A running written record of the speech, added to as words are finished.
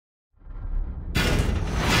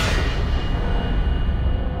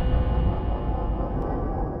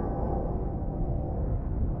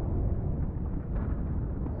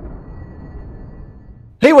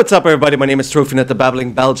Hey, what's up everybody, my name is Trophynet the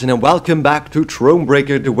Babbling Belgian and welcome back to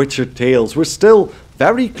Thronebreaker The Witcher Tales. We're still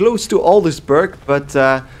very close to Aldersburg, but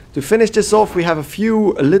to finish this off we have a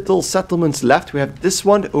few little settlements left. We have this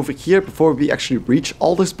one over here before we actually reach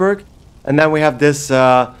Aldersburg. And then we have this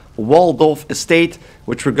walled off estate,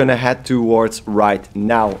 which we're gonna head towards right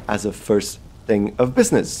now as a first thing of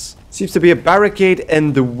business. Seems to be a barricade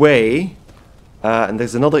in the way. And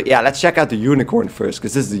there's another... Yeah, let's check out the unicorn first,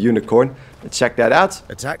 because this is the unicorn. Let's check that out.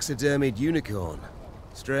 A taxidermied unicorn.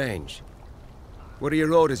 Strange. What are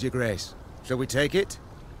your orders, Your Grace? Shall we take it?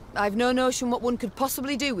 I've no notion what one could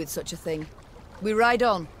possibly do with such a thing. We ride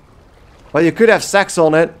on. Well, you could have sex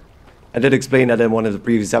on it. I did explain that in one of the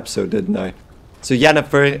previous episodes, didn't I? So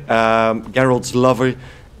Yennefer, Geralt's lover,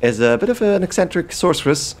 is a bit of an eccentric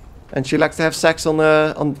sorceress. And she likes to have sex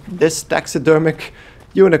on this taxidermic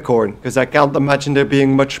unicorn, because I can't imagine there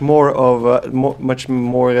being much more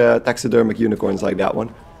taxidermic unicorns like that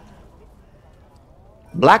one.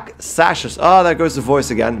 Black sashes. Ah, there goes the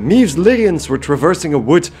voice again. Maeve's Lyrians were traversing a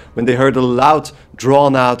wood when they heard a loud,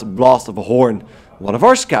 drawn-out blast of a horn. One of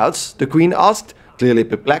our scouts, the queen asked, clearly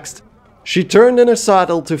perplexed. She turned in her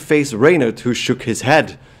saddle to face Reynard, who shook his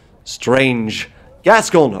head. Strange.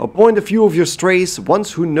 Gascon, appoint a few of your strays,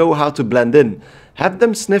 ones who know how to blend in. Have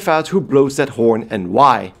them sniff out who blows that horn and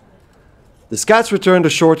why. The scouts returned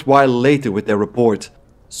a short while later with their report.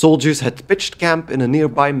 Soldiers had pitched camp in a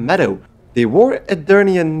nearby meadow. They wore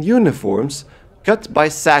Edirnian uniforms, cut by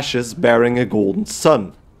sashes bearing a golden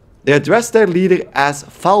sun. They addressed their leader as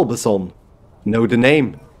Falbazon. Know the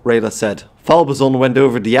name, Rayla said. Falbazon went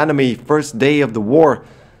over the enemy first day of the war.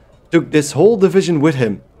 Took this whole division with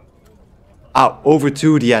him. Over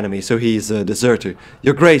to the enemy, so he's a deserter.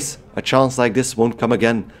 Your Grace, a chance like this won't come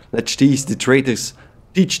again. Let's teach the traitors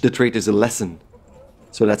a lesson.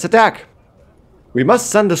 So let's attack. We must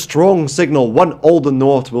send a strong signal one all the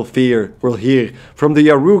North will hear. From the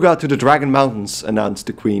Yaruga to the Dragon Mountains, announced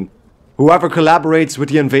the Queen. Whoever collaborates with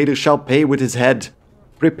the invaders shall pay with his head.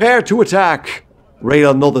 Prepare to attack.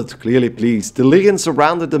 Rayla nodded, clearly pleased. The Lyrians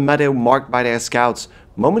surrounded the meadow marked by their scouts.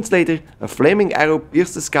 Moments later, a flaming arrow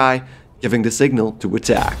pierced the sky, giving the signal to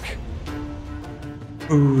attack.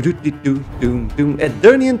 Edirnian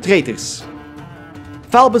traitors.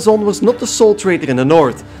 Falbazon was not the sole traitor in the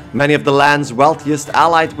north. Many of the land's wealthiest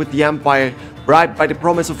allied with the Empire, bribed by the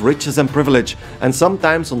promise of riches and privilege, and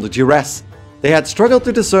sometimes under duress. They had struggled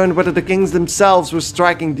to discern whether the kings themselves were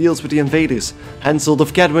striking deals with the invaders. Henselt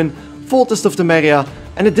of Kedwin, Foltest of Temeria,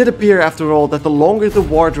 and it did appear after all that the longer the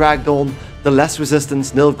war dragged on, the less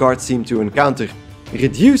resistance Nilfgaard seemed to encounter.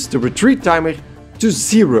 Reduce the retreat timer to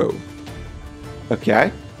 0. Okay.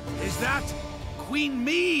 Is that Queen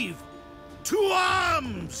Maeve? To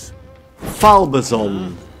arms!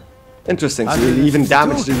 Falbazon. Interesting, so we even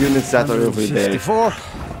damage the units that are over there.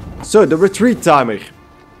 So, the retreat timer.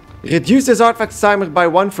 Reduce this artifact timer by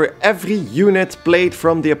 1 for every unit played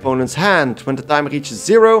from the opponent's hand. When the timer reaches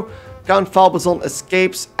 0, Count Falbazon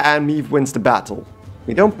escapes and Maeve wins the battle.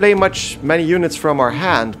 We don't play many units from our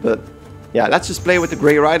hand, but yeah, let's just play with the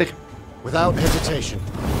Grey Rider. Without hesitation.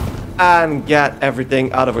 And get everything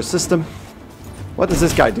out of our system. What does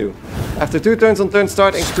this guy do? After 2 turns on turn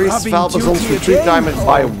start, increase Falbazon's retreat timer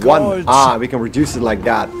by 1. Ah, we can reduce it like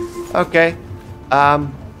that. Okay.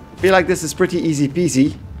 Feel like this is pretty easy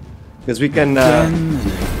peasy. Because we can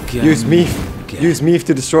use Maeve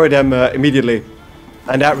to destroy them immediately.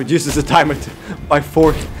 And that reduces the timer by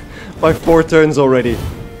 4 turns already.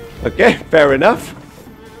 Okay, fair enough.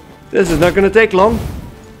 This is not going to take long.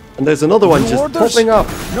 And there's another one just popping up.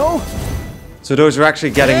 No. So those are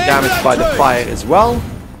actually getting damaged by the fire as well.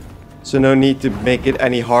 So no need to make it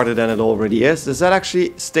any harder than it already is. Does that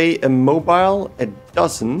actually stay immobile? It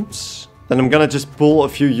doesn't. Then I'm going to just pull a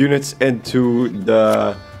few units into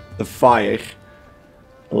the fire.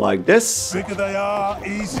 Like this. Bigger they are,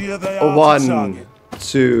 easier they are. 1,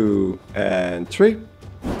 2, and 3.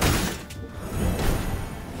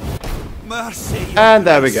 Mercy. And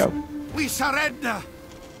there we go. We surrender.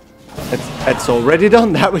 It's already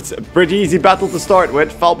done. That was a pretty easy battle to start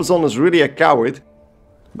with. Falbazon is really a coward.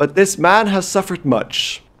 But this man has suffered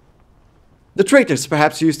much. The traitors,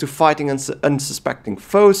 perhaps used to fighting unsuspecting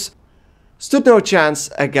foes, stood no chance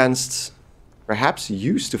against... Perhaps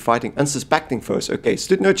used to fighting unsuspecting foes. Okay,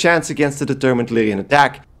 stood no chance against the determined Lyrian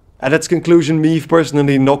attack. At its conclusion, Maeve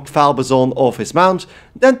personally knocked Falbazon off his mount,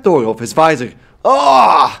 then tore off his visor.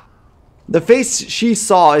 Ah! The face she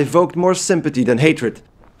saw evoked more sympathy than hatred.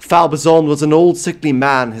 Falbazon was an old sickly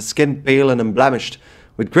man, his skin pale and unblemished.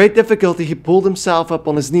 With great difficulty he pulled himself up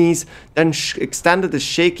on his knees, then extended a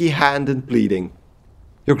shaky hand in pleading.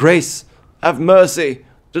 Your Grace, have mercy.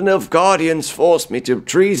 The Nilfgaardians forced me to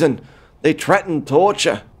treason. They threatened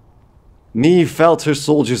torture. Niamh felt her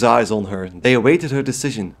soldiers' eyes on her. They awaited her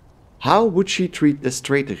decision. How would she treat this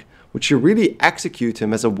traitor? Would she really execute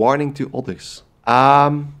him as a warning to others?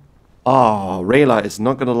 Oh, Rayla is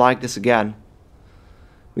not gonna like this again.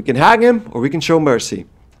 We can hang him, or we can show mercy.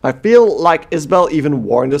 I feel like Isabel even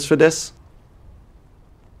warned us for this.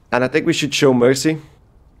 And I think we should show mercy.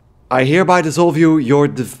 I hereby dissolve your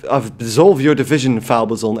division,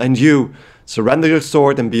 Falbazon, and you, surrender your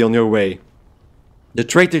sword and be on your way. The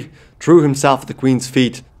traitor threw himself at the queen's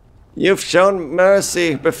feet. You've shown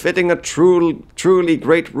mercy, befitting a truly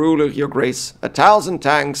great ruler, your grace. 1,000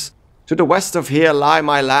 thanks. To the west of here lie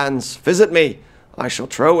my lands. Visit me. I shall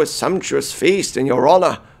throw a sumptuous feast in your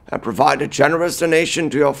honor, and provide a generous donation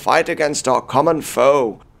to your fight against our common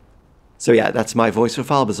foe. So yeah, that's my voice for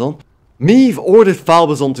Falbazon. Niamh ordered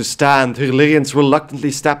Falbazon to stand. Her Lyrians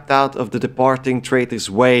reluctantly stepped out of the departing traitor's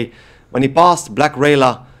way. When he passed Black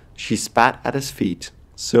Rayla, she spat at his feet.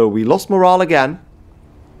 So we lost morale again,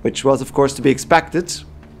 which was of course to be expected.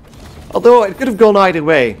 Although it could have gone either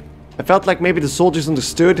way. I felt like maybe the soldiers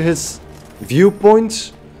understood his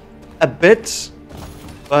viewpoint a bit,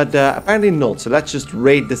 but apparently not. So let's just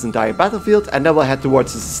raid this entire battlefield and then we'll head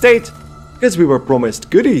towards his estate, because we were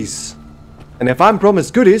promised goodies. And if I'm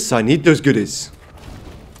promised goodies, I need those goodies.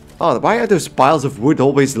 Oh, why are those piles of wood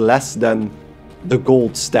always less than the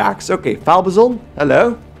gold stacks? Okay, Falbazon,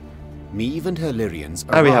 hello. Niamh and her Lyrians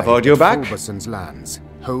And we have audio back. Fulberson's lands,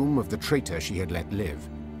 home of the traitor she had let live.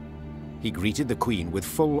 He greeted the queen with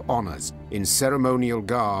full honors. In ceremonial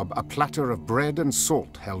garb, a platter of bread and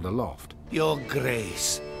salt held aloft. Your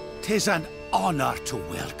grace, 'tis an honor to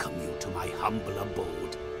welcome you to my humble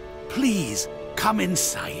abode. Please, come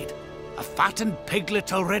inside. A fattened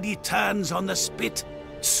piglet already turns on the spit.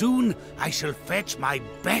 Soon I shall fetch my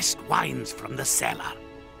best wines from the cellar.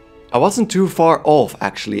 I wasn't too far off,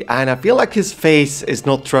 actually, and I feel like his face is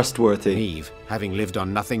not trustworthy. Niamh, having lived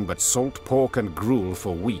on nothing but salt pork and gruel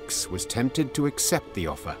for weeks, was tempted to accept the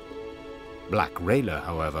offer. Black Rayla,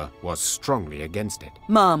 however, was strongly against it.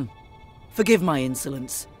 Ma'am, forgive my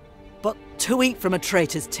insolence, but to eat from a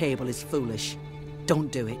traitor's table is foolish.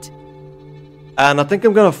 Don't do it. And I think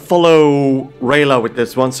I'm gonna follow Rayla with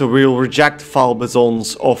this one, so we'll reject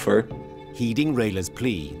Falbazon's offer. Heeding Rayla's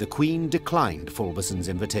plea, the queen declined Fulberson's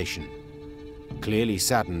invitation. Clearly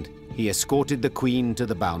saddened, he escorted the queen to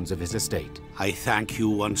the bounds of his estate. I thank you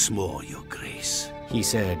once more, your grace. He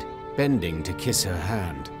said, bending to kiss her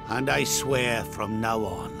hand. And I swear from now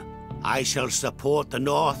on, I shall support the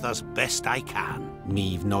North as best I can.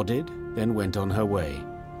 Niamh nodded, then went on her way.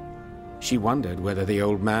 She wondered whether the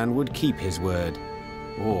old man would keep his word,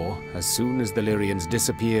 or, as soon as the Lyrians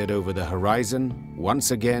disappeared over the horizon,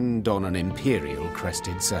 once again don an imperial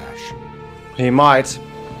crested sash. He might.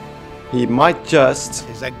 He might just.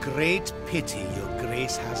 'Tis a great pity your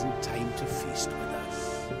grace hasn't time to feast with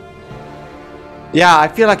us. Yeah, I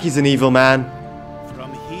feel like he's an evil man.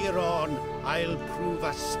 From here on, I'll prove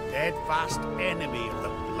a steadfast enemy of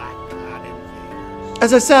the black-clad invaders.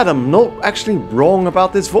 As I said, I'm not actually wrong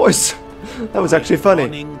about this voice. That was actually funny.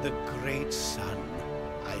 Honoring the great sun,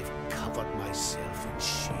 I've covered myself in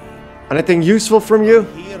shame. Anything useful from you?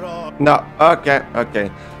 Here on, No,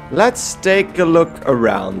 okay. Let's take a look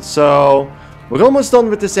around. So, we're almost done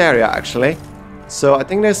with this area, actually. So, I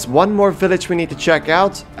think there's one more village we need to check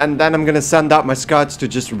out. And then I'm gonna send out my scouts to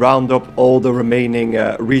just round up all the remaining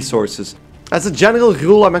resources. As a general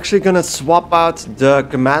rule, I'm actually gonna swap out the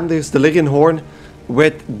commanders, the Lyrian Horn,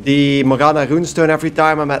 with the Morana Runestone every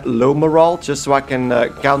time I'm at low morale, just so I can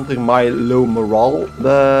counter my low morale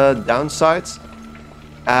downsides.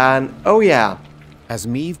 And, oh yeah. As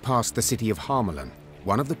Niamh passed the city of Harmelin,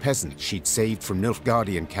 one of the peasants she'd saved from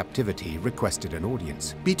Nilfgaardian captivity requested an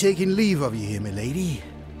audience. Be taking leave of you here, my lady.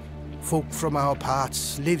 Folk from our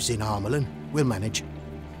parts lives in Harmelin. We'll manage.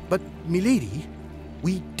 But, my lady,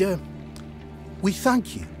 we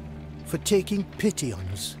thank you for taking pity on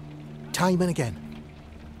us, time and again.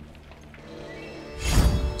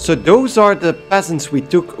 So those are the peasants we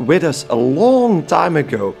took with us a long time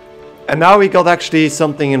ago. And now we got actually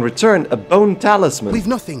something in return, a bone talisman. We've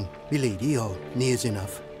nothing, my lady, or near's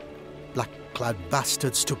enough. Black-clad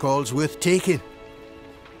bastards took all's worth taking.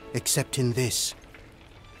 Except in this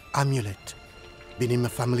amulet. Been in my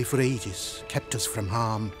family for ages, kept us from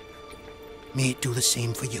harm. May it do the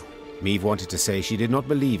same for you. Niamh wanted to say she did not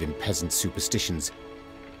believe in peasant superstitions,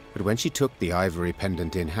 but when she took the ivory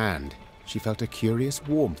pendant in hand, she felt a curious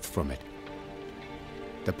warmth from it.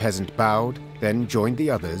 The peasant bowed, then joined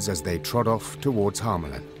the others as they trod off towards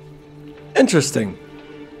Harmelin. Interesting.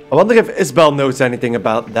 I wonder if Isabel knows anything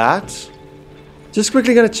about that. Just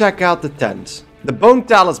quickly gonna check out the tent. The bone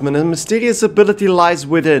talisman, a mysterious ability lies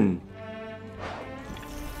within.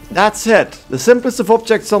 That's it. The simplest of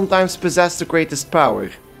objects sometimes possess the greatest power.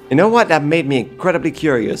 You know what? That made me incredibly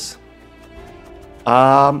curious.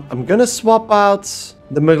 I'm gonna swap out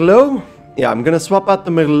the Merlot. Yeah, I'm gonna swap out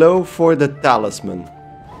the Merlot for the talisman.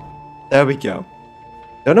 There we go.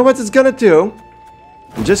 Don't know what it's gonna do.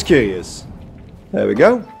 I'm just curious. There we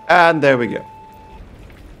go. And there we go.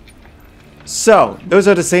 So, those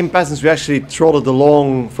are the same peasants we actually trotted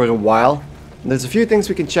along for a while. And there's a few things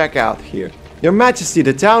we can check out here. Your Majesty,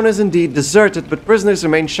 the town is indeed deserted, but prisoners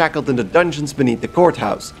remain shackled in the dungeons beneath the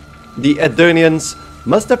courthouse. The Edirnians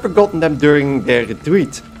must have forgotten them during their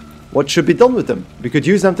retreat. What should be done with them? We could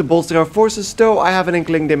use them to bolster our forces, though I have an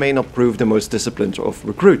inkling they may not prove the most disciplined of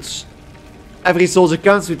recruits. Every soldier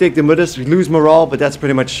counts, we take the mudders, we lose morale, but that's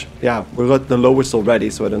pretty much, yeah, we're at the lowest already,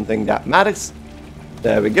 so I don't think that matters.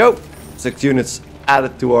 There we go. 6 units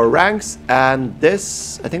added to our ranks, and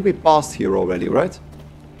this, I think we passed here already, right?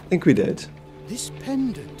 I think we did. This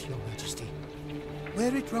pendant, Your Majesty.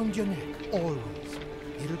 Wear it round your neck, always.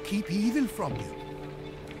 It'll keep evil from you.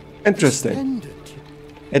 Interesting. This pendant.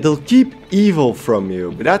 It'll keep evil from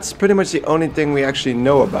you, but that's pretty much the only thing we actually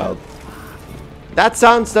know about. That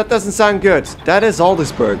doesn't sound good. That is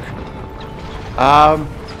Aldersburg.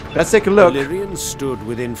 Let's take a look. The Lyrians stood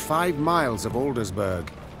within 5 miles of Aldersburg,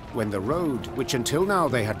 when the road, which until now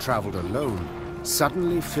they had travelled alone,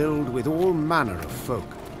 suddenly filled with all manner of folk.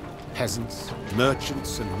 Peasants,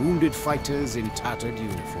 merchants, and wounded fighters in tattered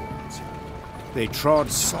uniforms. They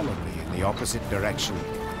trod solemnly in the opposite direction,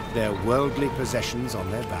 their worldly possessions on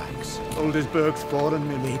their backs. Aldersburg's fallen,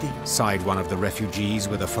 milady. Sighed one of the refugees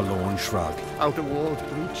with a forlorn shrug. Outer walls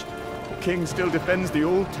breached. The king still defends the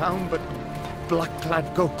old town, but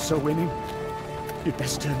black-clad goats are winning. You'd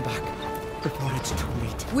best turn back before it's too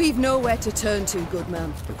late. We've nowhere to turn to, good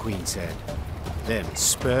man. The queen said, then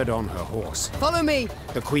spurred on her horse. Follow me.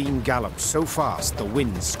 The queen galloped so fast the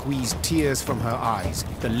wind squeezed tears from her eyes,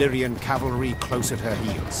 the Lyrian cavalry close at her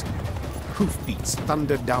heels. Hoofbeats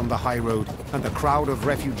thundered down the high road, and the crowd of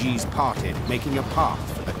refugees parted, making a path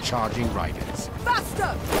for the charging riders.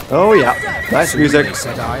 Faster! Oh yeah, nice music. They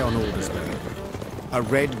set eye on Aldersburg. A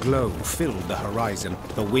red glow filled the horizon.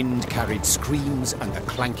 The wind carried screams and the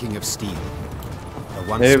clanking of steel. The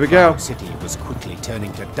once Here we go. proud city was quickly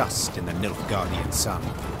turning to dust in the Nilfgaardian sun.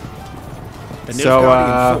 The So,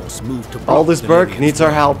 Nilfgaardian force moved to block the Aldersburg Lyrians' needs our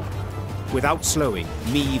way. help. Without slowing,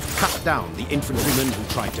 Meve cut down the infantryman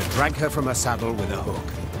who tried to drag her from her saddle with a hook.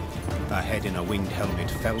 Her head in a winged helmet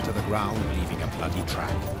fell to the ground, leaving a bloody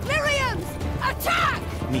track. Lyrians! Attack!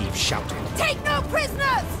 Meve shouted. Take no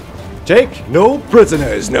prisoners! Take no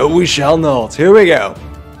prisoners. No, we shall not. Here we go.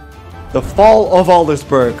 The fall of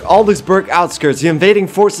Aldersburg. Aldersburg outskirts. The invading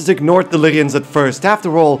forces ignored the Lyrians at first.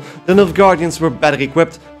 After all, the Nilfgaardians were better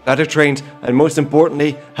equipped, better trained, and most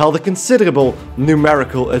importantly, held a considerable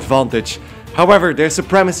numerical advantage. However, their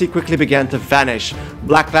supremacy quickly began to vanish.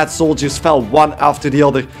 Black-clad soldiers fell one after the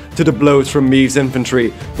other to the blows from Meve's infantry.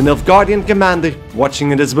 The Nilfgaardian commander,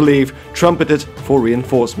 watching in disbelief, trumpeted for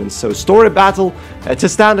reinforcements. So story battle, it's a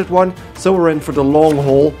standard one, so we're in for the long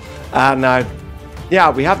haul. And yeah,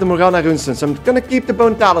 we have the Morgana Runestone, so I'm gonna keep the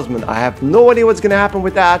Bone Talisman. I have no idea what's gonna happen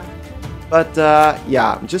with that. But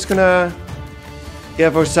yeah, I'm just gonna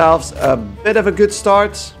give ourselves a bit of a good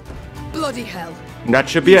start. Bloody hell. That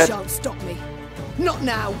should be You it. shan't stop me. Not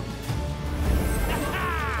now.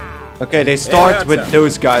 Okay, they start with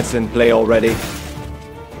those guys in play already.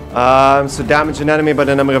 So damage an enemy by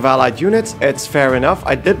the number of allied units. It's fair enough.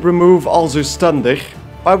 I did remove Alzur's Thunder.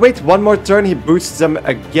 If I wait one more turn, he boosts them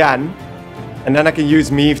again. And then I can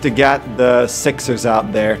use Meve to get the Sixers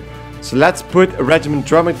out there. So let's put a Regiment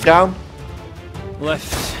Drummer down.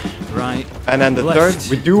 Left, right. And then the left,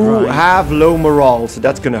 third. We do right. have low morale, so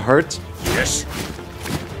that's gonna hurt. Yes.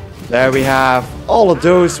 There we have all of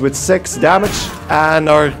those with 6 damage. And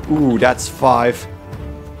our... Ooh, that's 5.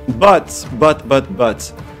 But.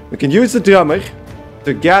 We can use the drummer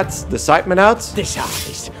to get the Sightman out. This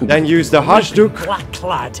artist. Then use the Hashduk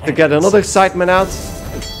Black-clad to get another Sightman out.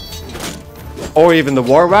 Or even the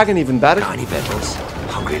War Wagon, even better. Tiny petals,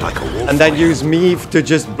 hungry like a wolf. And then use Meve to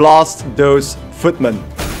just blast those footmen.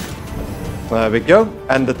 There we go.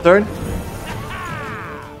 And the turn.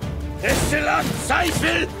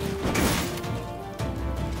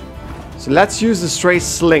 So let's use the Stray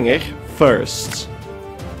Slinger first.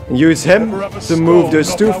 And use him to move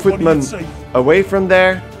those 2 footmen away from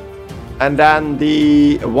there. And then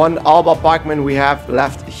the 1 Alba Parkman we have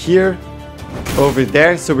left here over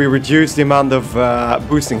there, so we reduce the amount of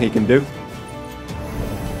boosting he can do.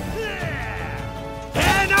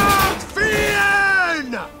 Enough fear!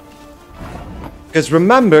 Because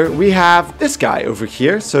remember, we have this guy over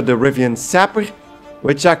here, so the Rivian Sapper,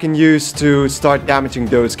 which I can use to start damaging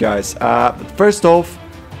those guys. But first off,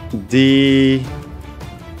 the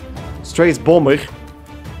Strays Bomber,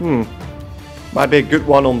 might be a good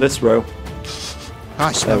one on this row.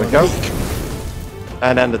 There we go.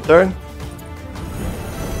 And then the turn.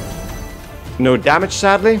 No damage,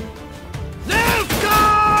 sadly.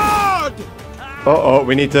 Uh-oh,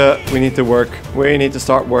 we need to work. We need to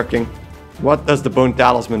start working. What does the Bone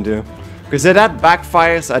Talisman do? Because if that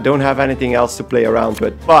backfires, I don't have anything else to play around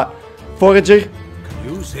with. But Forager,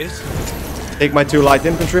 Use it. take my 2 light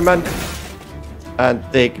infantrymen and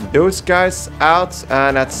take those guys out,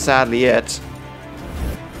 and that's sadly it.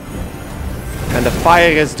 And the fire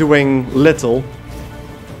is doing little.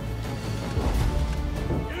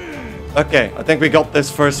 Okay, I think we got this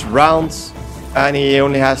first round, and he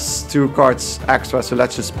only has 2 cards extra, so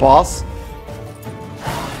let's just pass.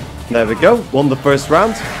 There we go, won the first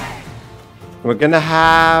round. We're gonna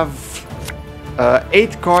have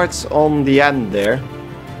 8 cards on the end there.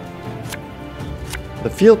 The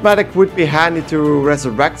field medic would be handy to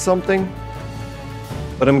resurrect something,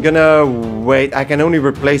 but I'm gonna wait. I can only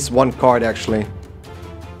replace 1 card actually.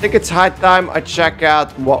 I think it's high time I check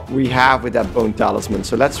out what we have with that Bone Talisman.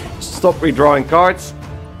 So let's stop redrawing cards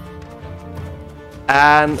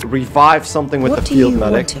and revive something with the field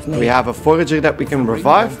medic. We have a Forager that we can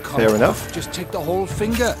revive, fair enough. Just take the whole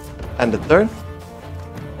finger. And the turn.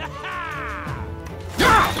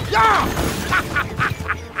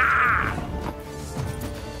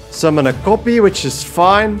 Summon a copy, which is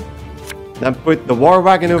fine. Then put the war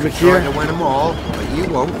wagon over here. Trying to win them all, but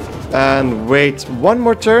you won't. And wait 1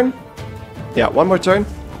 more turn. Yeah, 1 more turn.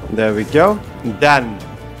 There we go. Then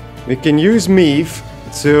we can use Meave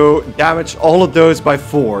to damage all of those by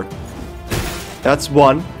 4. That's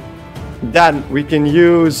 1. Then we can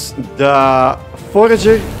use the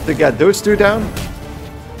Forager to get those 2 down.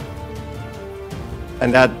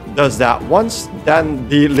 And that does that once. Then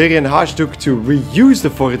the Lyrian Archduke to reuse the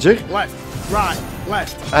Forager. Left, right,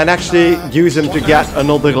 left. And actually use him to get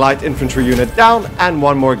another light infantry unit down and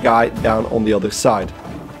 1 more guy down on the other side.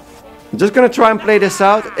 I'm just gonna try and play this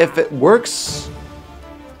out. If it works,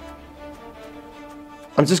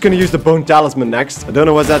 I'm just gonna use the Bone Talisman next. I don't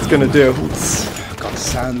know what that's gonna do. Got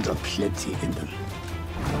sand aplenty in them.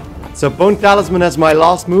 So Bone Talisman as my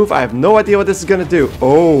last move. I have no idea what this is gonna do.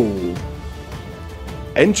 Oh,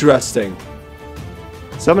 interesting.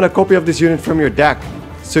 Summon a copy of this unit from your deck.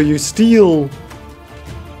 So you steal.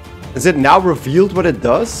 Is it now revealed what it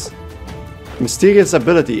does? Mysterious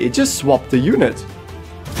ability. It just swapped the unit.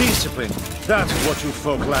 Discipline. That's what you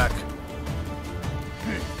folk lack.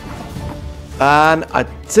 And I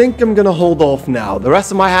think I'm gonna hold off now. The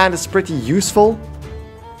rest of my hand is pretty useful.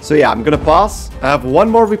 So yeah, I'm gonna pass. I have 1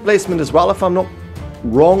 more replacement as well, if I'm not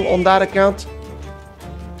wrong on that account.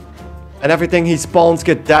 And everything he spawns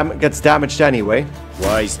gets damaged anyway.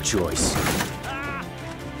 Wise choice.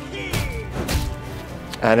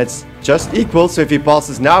 And it's just equal, so if he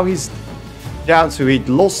passes now, he's down, so he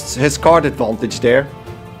lost his card advantage there.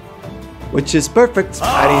 Which is perfect,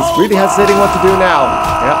 and he's really hesitating what to do now.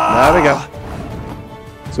 Yeah, there we go.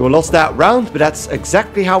 So we lost that round, but that's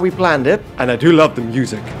exactly how we planned it. And I do love the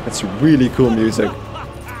music. It's really cool music.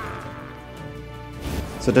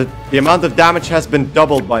 So the amount of damage has been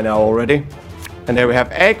doubled by now already. And there we have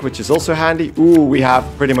Egg, which is also handy. Ooh, we have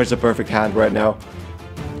pretty much the perfect hand right now.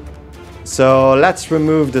 So let's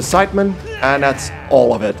remove the Sightman, and that's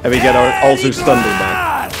all of it. And we get our also Thunder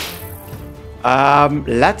back.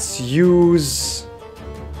 Let's use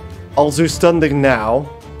Alzu's Thunder now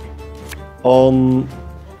on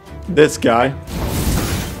this guy.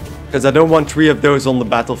 Because I don't want 3 of those on the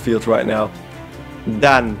battlefield right now.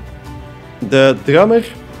 Then the drummer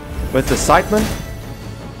with the Sightman.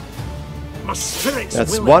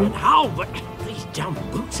 That's 1.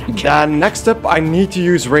 Then next up I need to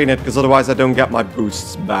use Raynard, because otherwise I don't get my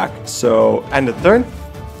boosts back. So end the turn.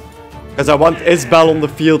 Because I want Isbel on the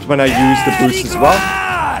field when I use the boost as well.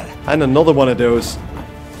 And another one of those.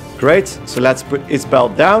 Great, so let's put Isbel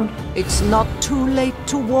down. It's not too late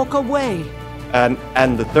to walk away. And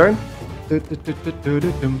end the turn.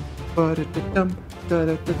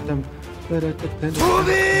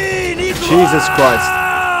 Jesus Christ.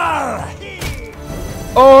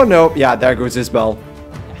 Oh no, yeah, there goes Isbel.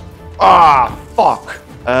 Ah, fuck.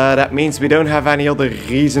 That means we don't have any other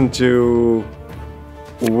reason to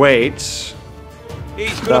wait.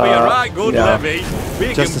 He's gonna be a right good levy.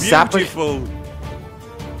 Big just and a sapper. beautiful.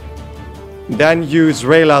 Then use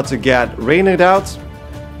Rayla to get Reynard out.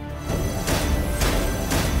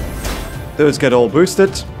 Those get all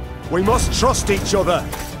boosted. We must trust each other.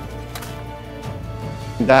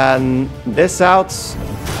 Then this out.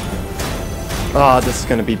 Oh, this is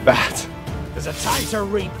gonna be bad. There's a time to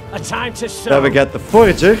reap, a time to sow. Then we get the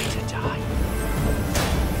forager.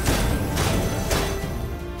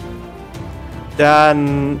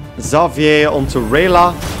 Then Xavier onto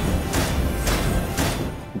Rayla.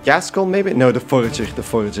 Gascon maybe? No, the forager, the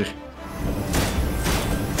forager.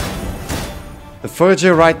 The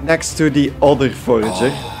forager right next to the other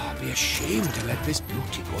forager. Oh, be ashamed to let this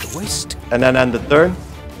beauty go to waste. And then end the turn.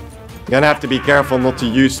 You're gonna have to be careful not to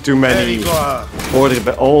use too many order,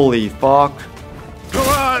 but holy fuck.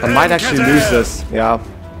 I might actually lose this, yeah.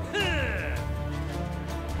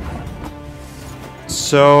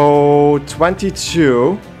 So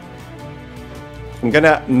 22. I'm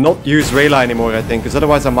gonna not use Rayla anymore, I think, because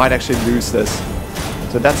otherwise I might actually lose this.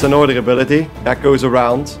 So that's an order ability that goes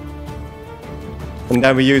around. And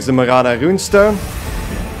then we use the Marana Runestone.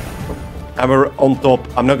 And we're on top.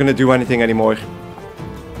 I'm not gonna do anything anymore,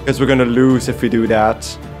 because we're gonna lose if we do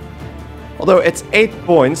that. Although it's 8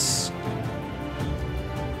 points.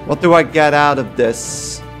 What do I get out of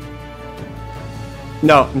this?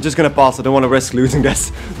 No, I'm just gonna pass. I don't want to risk losing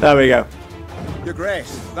this. There we go. Your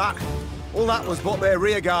Grace, all that was but their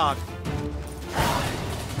rear guard.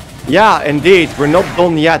 Yeah, indeed. We're not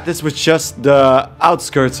done yet. This was just the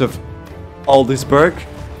outskirts of Aldersburg.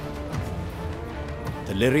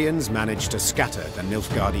 The Lyrians managed to scatter the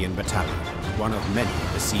Nilfgaardian battalion, one of many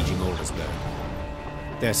besieging Aldersburg.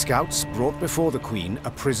 Their scouts brought before the Queen a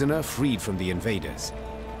prisoner freed from the invaders.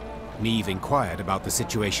 Niamh inquired about the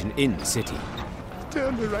situation in the city.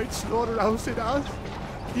 Turn the right slaughterhouse it has.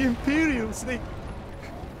 The Imperials, they...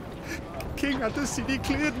 King had the city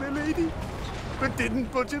cleared, my lady, but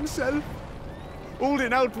didn't budge himself.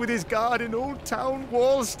 Holding out with his guard in Old Town,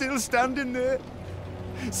 walls still standing there.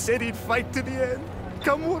 Said he'd fight to the end.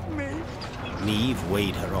 Come what may. Niamh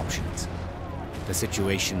weighed her options. The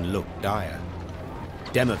situation looked dire.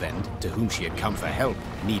 Demavend, to whom she had come for help,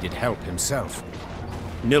 needed help himself.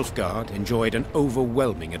 Nilfgaard enjoyed an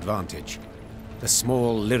overwhelming advantage. The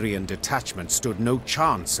small Lyrian detachment stood no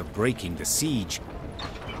chance of breaking the siege.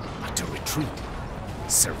 But to retreat,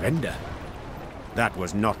 surrender, that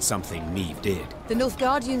was not something Niamh did. The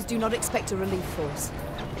Nilfgaardians do not expect a relief force.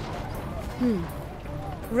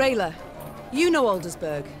 Rayla, you know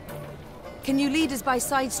Aldersburg. Can you lead us by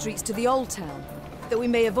side streets to the Old Town, that we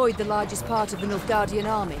may avoid the largest part of the Nilfgaardian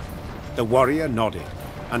army? The warrior nodded,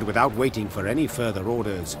 and without waiting for any further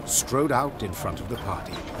orders, strode out in front of the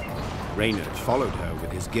party. Reynard followed her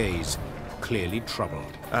with his gaze, clearly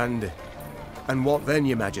troubled. And what then,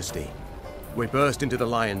 Your Majesty? We burst into the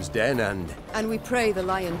lion's den and... And we pray the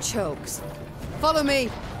lion chokes. Follow me!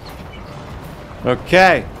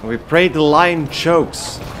 Okay, we pray the lion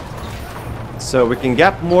chokes. So we can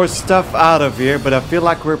get more stuff out of here, but I feel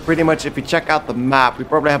like we're pretty much, if you check out the map, we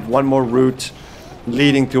probably have one more route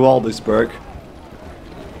leading to Aldersburg.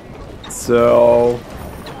 So...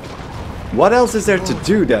 what else is there to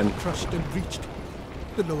do then? Crushed and breached.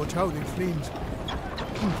 The lower town in flames.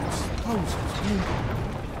 Hundreds, thousands wounded.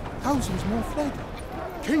 Thousands more fled.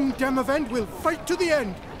 King Demavend will fight to the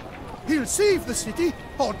end. He'll save the city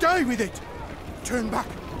or die with it. Turn back.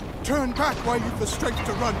 Turn back while you've the strength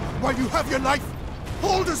to run, while you have your life.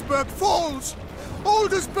 Aldersburg falls.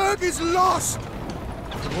 Aldersburg is lost.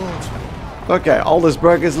 Walls. Okay,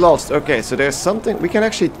 Aldersburg is lost. Okay, so there's something... we can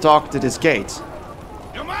actually talk to this gate.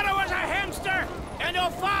 Your mother was a hamster, and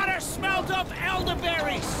your father smelt up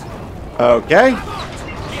elderberries. Okay.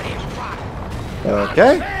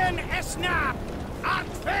 Okay.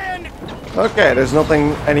 Okay, there's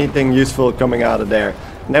anything useful coming out of there.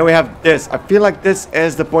 Now we have this. I feel like this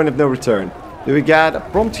is the point of no return. Do we get a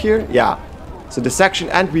prompt here? Yeah. So the section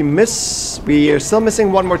end we are still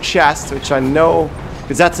missing one more chest, which I know,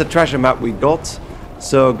 because that's the treasure map we got.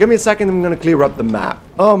 So give me a second, I'm gonna clear up the map.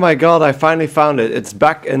 Oh my god, I finally found it. It's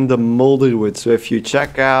back in the Moulderwood. So if you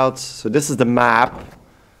check out, so this is the map.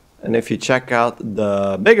 And if you check out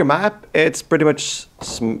the bigger map, it's pretty much,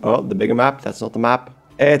 oh, the bigger map, that's not the map.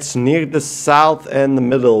 It's near the south and the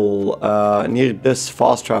middle, near this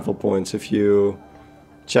fast travel point. So if you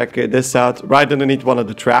check this out, right underneath one of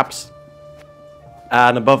the traps.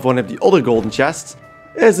 And above one of the other golden chests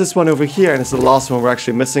is this one over here. And it's the last one we're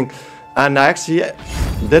actually missing. And I actually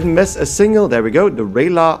didn't miss a single, there we go, the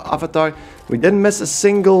Rayla avatar. We didn't miss a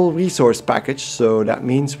single resource package, so that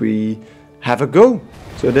means we have a go.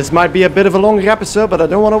 So this might be a bit of a longer episode, but I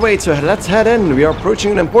don't want to wait, so let's head in. We are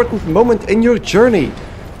approaching an important moment in your journey.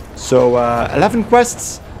 So 11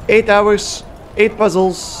 quests, 8 hours, 8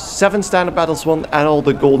 puzzles, 7 standard battles won, and all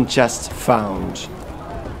the golden chests found.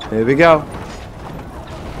 Here we go.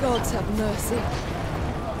 Gods have mercy.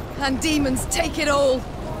 And demons take it all.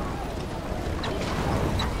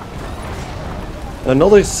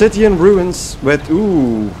 Another city in ruins with,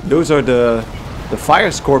 ooh, those are the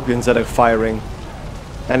fire scorpions that are firing.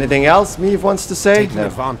 Anything else Meve wants to say? Taking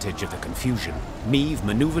advantage of the confusion, Meve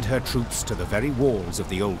maneuvered her troops to the very walls of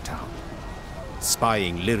the old town.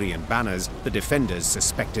 Spying Lyrian banners, the defenders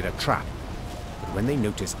suspected a trap. But when they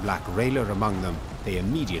noticed Black Railer among them, they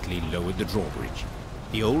immediately lowered the drawbridge.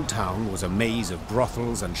 The old town was a maze of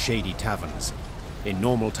brothels and shady taverns. In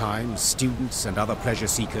normal times, students and other pleasure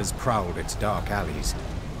seekers prowled its dark alleys.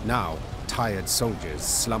 Now, tired soldiers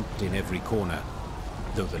slumped in every corner,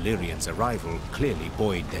 though the Lyrians' arrival clearly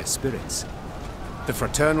buoyed their spirits. The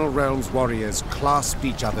Fraternal Realms warriors clasped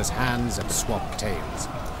each other's hands and swapped tales.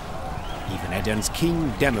 Even Eden's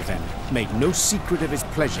king, Demavend, made no secret of his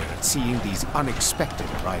pleasure at seeing these unexpected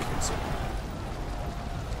arrivals.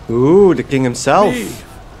 Ooh, the king himself. Me.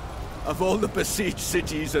 Of all the besieged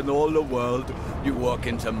cities in all the world, you walk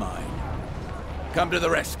into mine. Come to the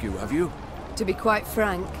rescue, have you? To be quite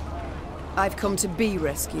frank, I've come to be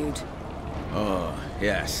rescued. Oh,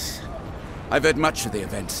 yes. I've heard much of the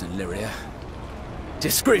events in Lyria.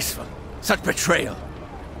 Disgraceful. Such betrayal.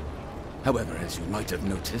 However, as you might have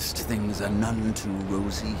noticed, things are none too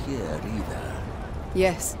rosy here either.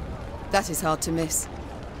 Yes, that is hard to miss.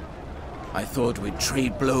 I thought we'd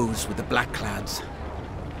trade blows with the Blackclads.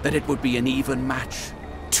 That it would be an even match.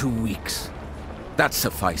 2 weeks. That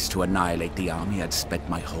sufficed to annihilate the army I'd spent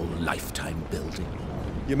my whole lifetime building.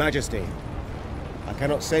 Your Majesty, I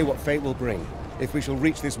cannot say what fate will bring, if we shall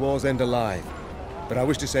reach this war's end alive. But I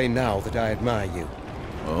wish to say now that I admire you.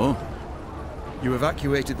 Oh? You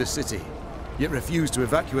evacuated the city, yet refused to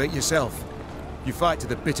evacuate yourself. You fight to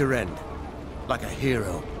the bitter end, like a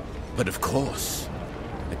hero. But of course,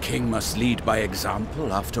 a king must lead by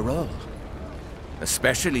example after all.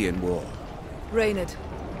 Especially in war. Reynard,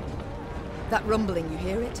 that rumbling, you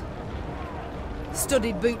hear it?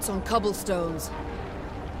 Studded boots on cobblestones.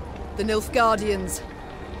 The Nilfgaardians.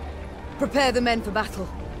 Prepare the men for battle.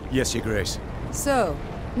 Yes, Your Grace. So,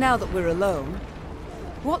 now that we're alone,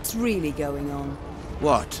 what's really going on?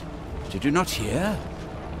 What? Did you not hear?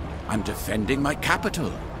 I'm defending my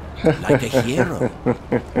capital. Like a hero.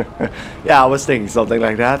 Yeah, I was thinking something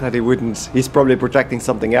like that he wouldn't. He's probably protecting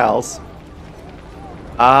something else.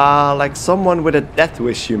 Like someone with a death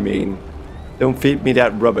wish, you mean? Don't feed me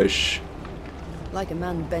that rubbish. Like a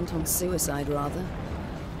man bent on suicide, rather.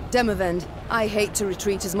 Demavend, I hate to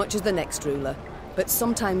retreat as much as the next ruler, but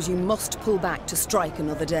sometimes you must pull back to strike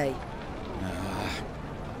another day.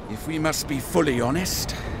 If we must be fully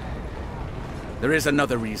honest, there is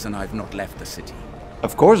another reason I've not left the city.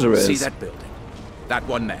 Of course there is. See that building? That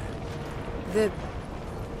one there? The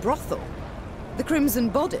brothel? The Crimson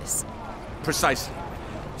Bodice? Precisely.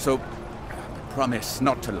 So, promise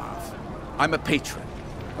not to laugh. I'm a patron.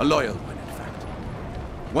 A loyal one, in fact.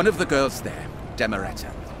 One of the girls there,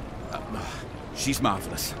 Demeretta. She's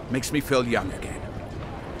marvelous. Makes me feel young again.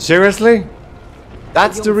 Seriously?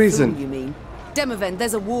 That's the reason. You mean? Demavend,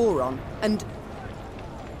 there's a war on, and...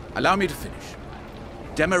 Allow me to finish.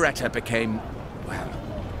 Demeretta became, well,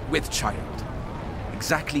 with child.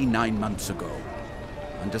 Exactly 9 months ago.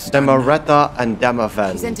 Understand? Demeretta and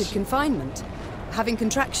Demavend. She's entered confinement. Having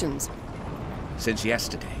contractions. Since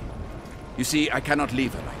yesterday. You see, I cannot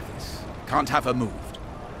leave her like this. Can't have her moved.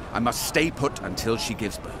 I must stay put until she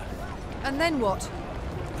gives birth. And then what?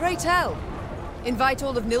 Pray tell. Invite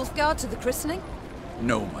all of Nilfgaard to the christening?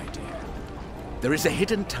 No, my dear. There is a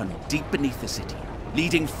hidden tunnel deep beneath the city,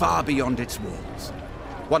 leading far beyond its walls.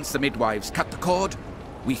 Once the midwives cut the cord,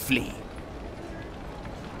 we flee.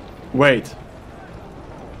 Wait.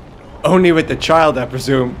 Only with the child, I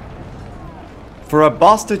presume. For a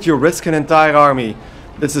bastard, you risk an entire army.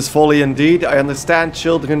 This is folly indeed. I understand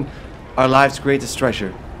children are life's greatest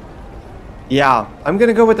treasure. Yeah, I'm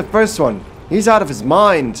gonna go with the first one. He's out of his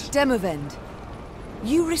mind. Demavend,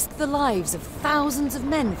 you risked the lives of thousands of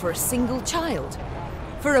men for a single child.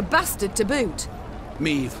 For a bastard to boot.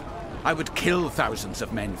 Meve, I would kill thousands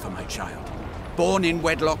of men for my child. Born in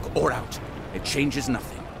wedlock or out. It changes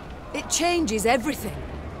nothing. It changes everything.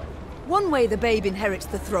 One way the babe inherits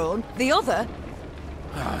the throne, the other...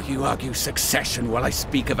 You argue succession while I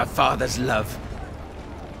speak of a father's love.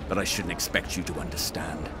 But I shouldn't expect you to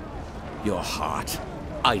understand. Your heart,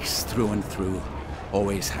 ice through and through,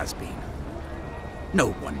 always has been.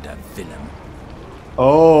 No wonder, villain.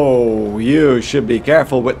 Oh, you should be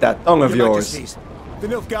careful with that tongue of yours. Majesties, the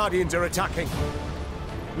Nilfgaardians are attacking.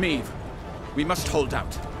 Meve, we must hold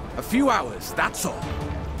out. A few hours, that's all.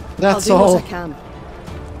 That's I'll do all. what I can.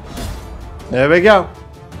 There we go.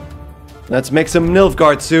 Let's make some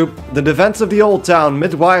Nilfgaard soup. The defense of the old town.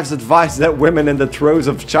 Midwives advise that women in the throes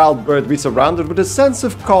of childbirth be surrounded with a sense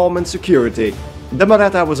of calm and security. the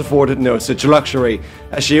Moretta was afforded no such luxury.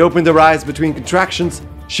 As she opened her eyes between contractions,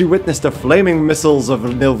 she witnessed the flaming missiles of a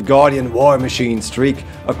Nilfgaardian war machine streak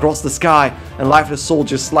across the sky and lifeless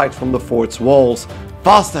soldiers slide from the fort's walls.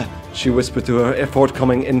 "Faster," she whispered to her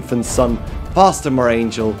forthcoming infant son. "Faster, my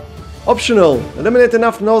angel." Optional, eliminate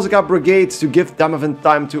enough Nausicaa brigades to give Damavin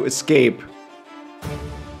time to escape.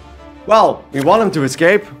 Well, we want him to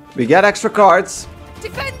escape. We get extra cards.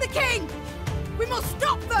 Defend the king! We must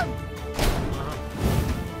stop them!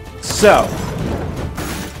 So.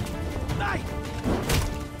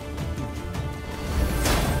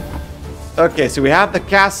 Okay, so we have the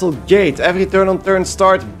castle gate. Every turn on turn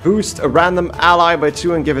start, boost a random ally by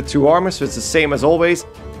 2 and give it 2 armor, so it's the same as always.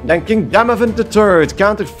 Then King Damavin III,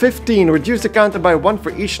 counter 15, reduce the counter by 1 for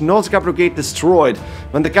each Nausicaa brigade destroyed.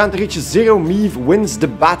 When the counter reaches 0, Meave wins the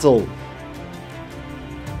battle.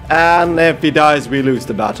 And if he dies, we lose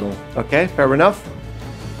the battle. Okay, fair enough.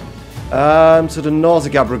 So the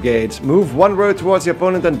Nausicaa brigade. Move 1 row towards the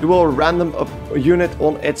opponent and duel a random unit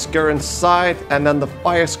on its current side. And then the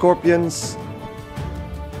Fire Scorpions.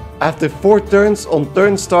 After 4 turns on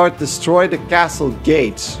turn start, destroy the castle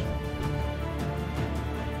gate.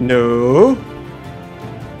 No.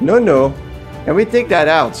 No. Can we take that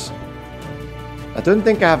out? I don't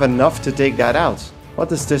think I have enough to take that out. What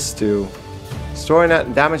does this do? Destroy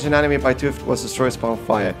damage an enemy by 2 if it was destroyed spawn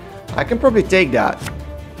fire. I can probably take that.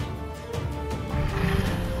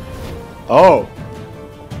 Oh.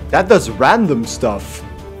 That does random stuff.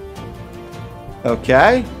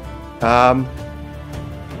 Okay.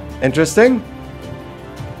 Interesting.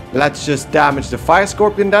 Let's just damage the Fire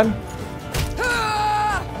Scorpion then.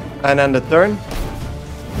 And then the turn.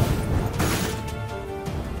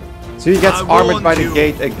 So he gets armored by the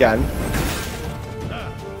gate again.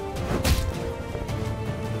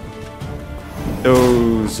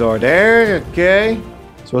 Those are there, okay.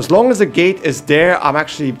 So as long as the gate is there, I'm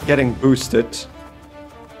actually getting boosted.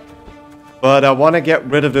 But I want to get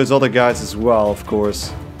rid of those other guys as well, of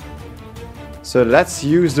course. So let's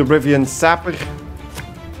use the Rivian Sapper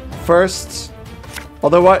first.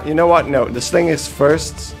 Although what, you know what? No, the sling is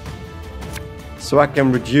first. So I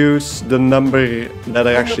can reduce the number that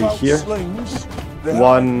I actually hear.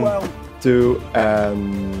 1, 2,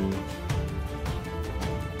 and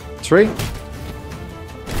 3.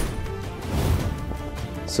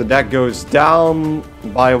 So that goes down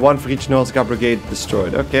by 1 for each Nausicaa brigade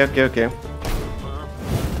destroyed. Okay.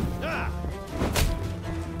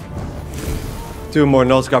 2 more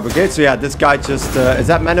Nausicaa brigades. So yeah, this guy just... is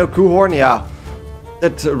that Menno Coehorn? Yeah.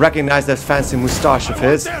 That recognize that fancy moustache of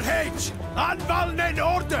his.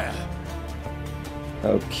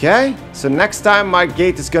 Okay, so next time my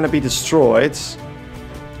gate is gonna be destroyed.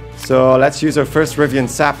 So let's use our first Rivian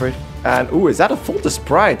Sapper. And ooh, is that a Voltus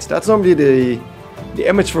Sprite? That's normally the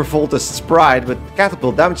image for Voltus Sprite, but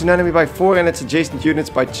catapult damage an enemy by 4 and its adjacent units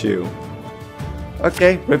by 2.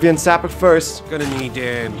 Okay, Rivian Sapper first. Gonna need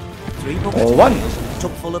 3 or 1,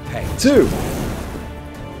 tub full of paint. 2,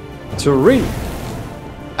 3,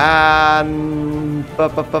 and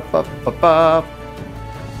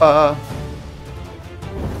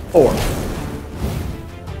 4.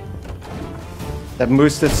 That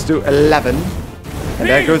moves it to 11. And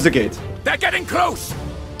there goes the gate. They're getting close!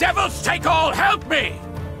 Devils take all, help me!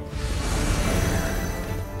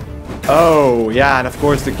 Oh, yeah, and of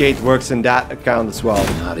course the gate works in that account as well.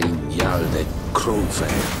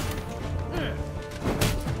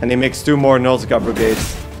 And he makes 2 more Nausicaa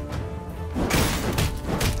brigades.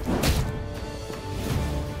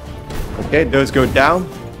 Okay, those go down.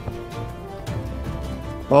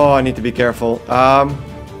 Oh, I need to be careful.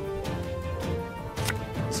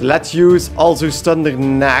 So let's use Alzu's Thunder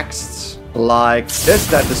next. Like this,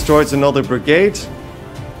 that destroys another brigade.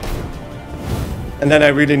 And then I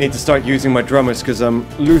really need to start using my drummers because I'm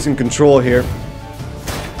losing control here.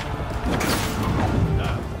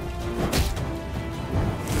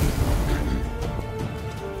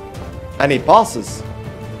 And he passes.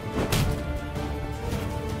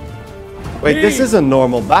 Wait, this is a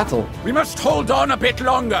normal battle. We must hold on a bit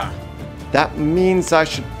longer. That means I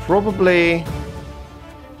should probably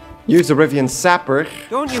use a Rivian Sapper.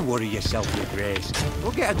 Don't you worry yourself, Your Grace.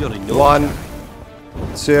 We'll get it done in no 1, time.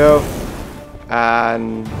 2,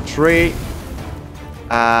 and 3,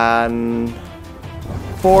 and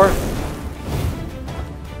 4.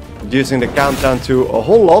 Reducing the countdown to a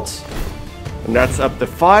whole lot. And that's up to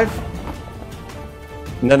 5.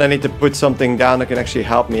 And then I need to put something down that can actually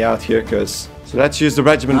help me out here, because... So let's use the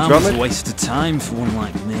regiment drummer. It's a waste of time for one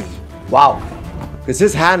like me. Wow. Because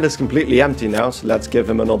his hand is completely empty now, so let's give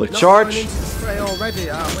him another charge.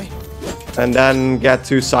 Already, aren't we? And then get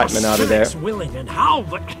 2 sidemen out of there. Willing and how,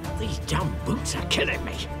 but these damn boots are killing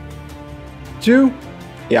me. 2?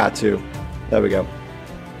 Yeah, 2. There we go.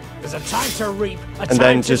 There's a time to reap, and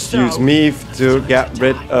then just use Meave to get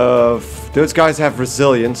rid of... Those guys have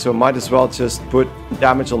resilience, so might as well just put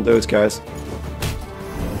damage on those guys.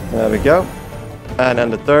 There we go. And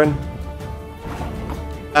then the turn.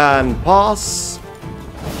 And pass.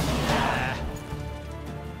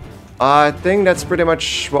 I think that's pretty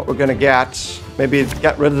much what we're gonna get. Maybe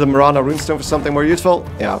get rid of the Marana Runestone for something more useful.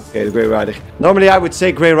 Yeah, okay, the Grey Rider. Normally I would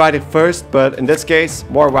say Grey Rider first, but in this case,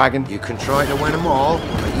 more wagon. You can try to win them all,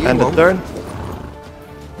 but you and won't. The turn.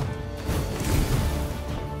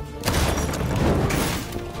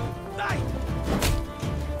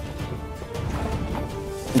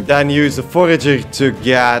 Then use the Forager to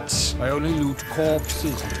get I only loot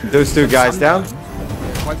corpses. those 2 guys down.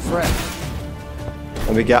 Quite fresh.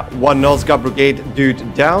 And we got 1 Nulska Brigade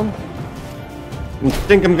dude down. I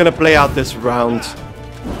think I'm gonna play out this round.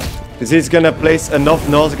 Because he's gonna place enough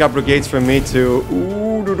Nulska Brigades for me to...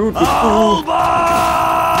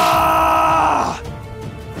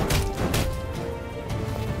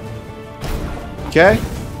 Okay.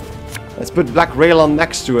 Let's put Black Raylon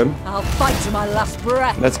next to him. I'll fight to my last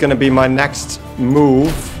breath. That's gonna be my next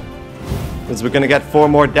move. Because we're gonna get 4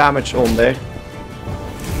 more damage on there.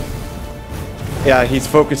 Yeah, he's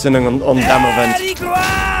focusing on Damavent.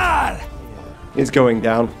 He's going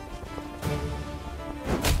down.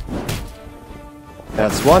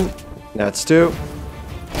 That's 1. That's 2.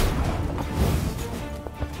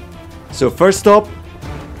 So first stop,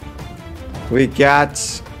 we got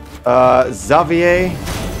Xavier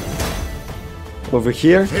over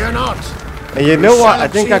here. Fear not. And you know what? I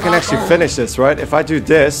think I can actually finish this, right? If I do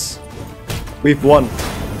this, we've won.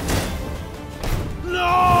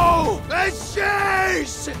 No! Let's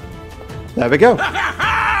chase! There we go.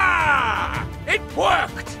 It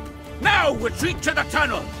worked! Now retreat to the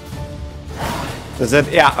tunnel! Does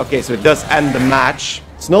it? Yeah, okay, so it does end the match.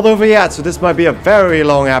 It's not over yet, so this might be a very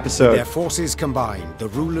long episode. Their forces combined, the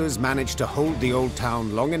rulers managed to hold the old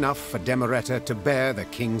town long enough for Demereta to bear the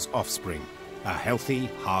king's offspring, a healthy,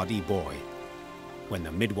 hardy boy. When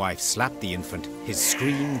the midwife slapped the infant, his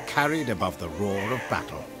scream carried above the roar of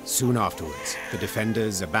battle. Soon afterwards, the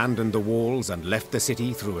defenders abandoned the walls and left the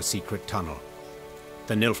city through a secret tunnel.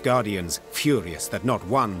 The Nilfgaardians, furious that not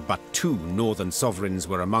 1 but 2 northern sovereigns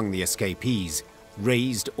were among the escapees,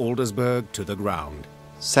 razed Aldersburg to the ground.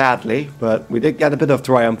 Sadly, but we did get a bit of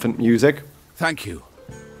triumphant music. Thank you.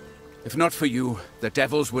 If not for you, the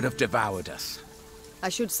devils would have devoured us. I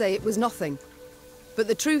should say it was nothing. But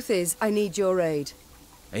the truth is, I need your aid.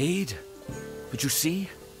 Aid? But you see,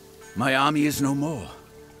 my army is no more.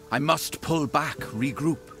 I must pull back,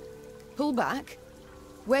 regroup. Pull back?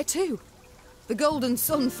 Where to? The golden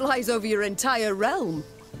sun flies over your entire realm.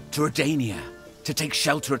 To Redania, to take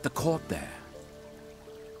shelter at the court there.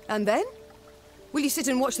 And then? Will you sit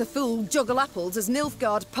and watch the fool juggle apples as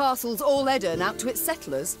Nilfgaard parcels all Edirn out to its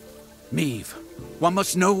settlers? Meave, one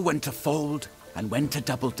must know when to fold and when to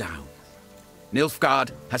double down.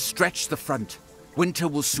 Nilfgaard has stretched the front. Winter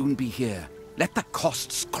will soon be here. Let the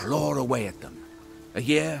costs claw away at them. A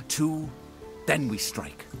year, 2, then we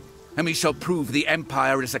strike. And we shall prove the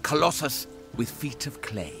Empire is a colossus with feet of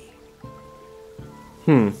clay.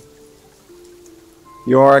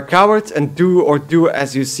 You're a coward and do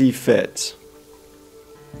as you see fit.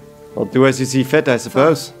 Well, do as you see fit, I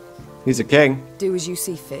suppose. He's a king. Do as you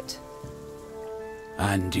see fit.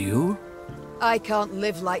 And you? I can't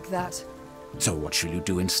live like that. So what shall you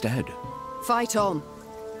do instead? Fight on.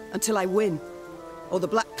 Until I win. Or the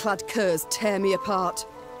black-clad curs tear me apart.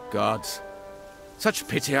 Gods, such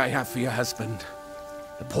pity I have for your husband.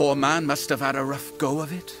 The poor man must have had a rough go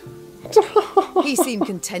of it. He seemed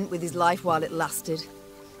content with his life while it lasted.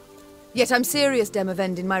 Yet I'm serious,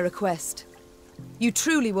 Demavend, in my request. You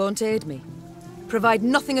truly won't aid me. Provide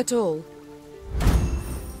nothing at all.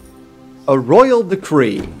 A royal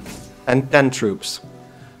decree and 10 troops.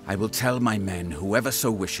 I will tell my men whoever so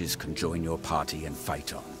wishes can join your party and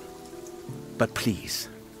fight on. But please,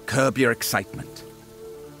 curb your excitement.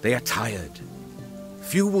 They are tired.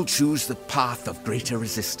 Few will choose the path of greater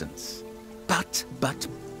resistance. But...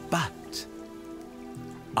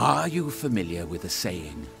 Are you familiar with the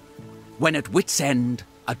saying, when at wit's end,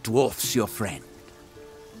 a dwarf's your friend?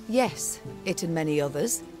 Yes, it and many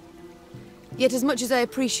others. Yet as much as I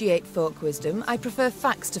appreciate folk wisdom, I prefer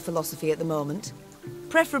facts to philosophy at the moment.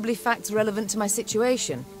 Preferably facts relevant to my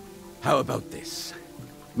situation. How about this?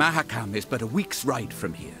 Mahakam is but a week's ride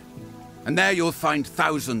from here. And there you'll find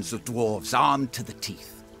thousands of dwarves armed to the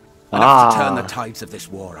teeth. Enough to turn the tides of this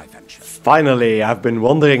war, I venture. Finally, I've been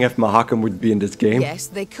wondering if Mahakam would be in this game. Yes,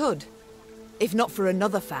 they could. If not for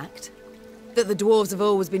another fact. That the dwarves have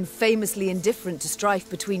always been famously indifferent to strife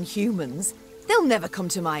between humans. They'll never come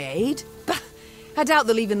to my aid. Bah, I doubt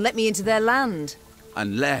they'll even let me into their land.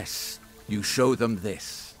 Unless you show them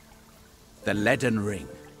this. The Leaden Ring.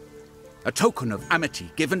 A token of amity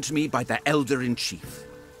given to me by the Elder-in-Chief.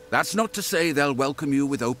 That's not to say they'll welcome you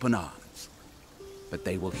with open arms. But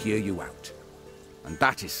they will hear you out. And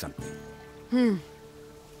that is something.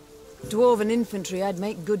 Dwarven infantry I'd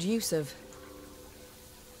make good use of.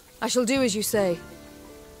 I shall do as you say.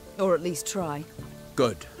 Or at least try.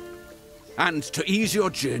 Good. And to ease your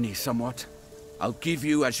journey somewhat, I'll give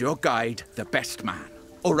you as your guide the best man,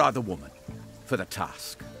 or rather woman, for the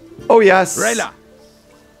task. Oh yes. Rayla!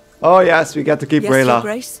 Oh yes, we get to keep Yes, Rayla. Your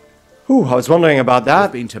Grace? Ooh, I was wondering about You've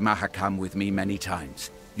that. been to Mahakam with me many times.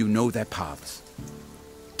 You know their paths.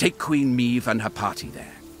 Take Queen Meve and her party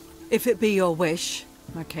there. If it be your wish,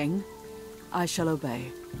 my king, I shall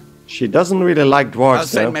obey. She doesn't really like I'll dwarves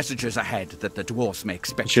send though. messages ahead that the dwarves may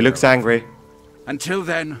expect. She your looks arrival. angry. Until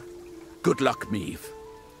then, good luck, Meve.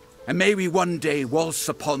 And may we one day waltz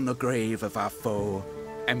upon the grave of our foe,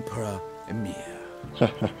 Emperor Emir.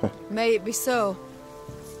 May it be so.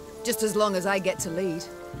 Just as long as I get to lead.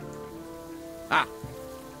 Ah,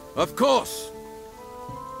 of course.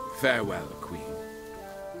 Farewell, Queen.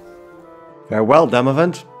 Farewell,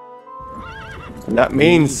 Demavent. And that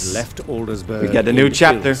means Left Aldersburg we get a new in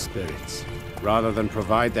chapter. ill spirits. Rather than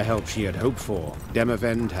provide the help she had hoped for,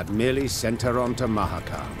 Demavend had merely sent her on to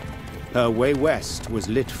Mahakam. Her way west was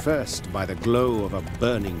lit first by the glow of a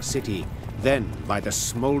burning city, then by the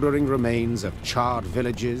smouldering remains of charred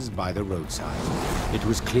villages by the roadside. It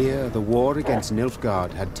was clear the war against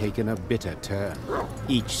Nilfgaard had taken a bitter turn.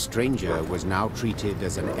 Each stranger was now treated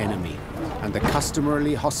as an enemy, and the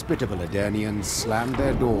customarily hospitable Adernians slammed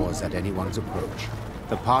their doors at anyone's approach.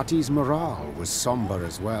 The party's morale was somber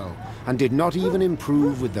as well, and did not even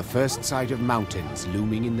improve with the first sight of mountains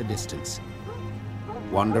looming in the distance.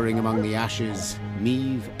 Wandering among the ashes,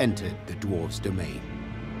 Meve entered the dwarves' domain.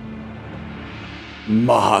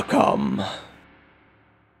 Mahakam.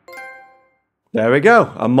 There we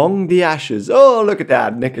go. Among the ashes. Oh, look at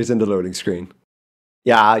that. Nick is in the loading screen.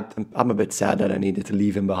 Yeah, I'm a bit sad that I needed to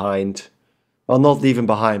leave him behind. Well, not leave him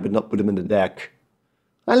behind, but not put him in the deck.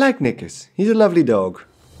 I like Nickers. He's a lovely dog.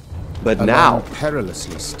 But now... Along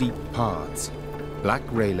perilously steep paths, Black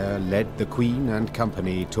Rayla led the Queen and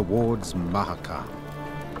company towards Mahakam,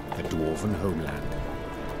 the dwarven homeland.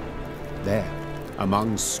 There,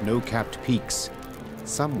 among snow-capped peaks,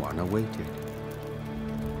 someone awaited.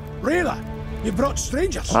 Rayla, you brought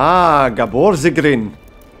strangers. Ah, Gabor Zigrin.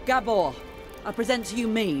 Gabor, I present to you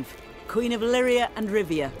Meve, Queen of Lyria and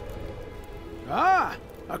Rivia. Ah,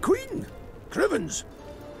 a queen. Crivens.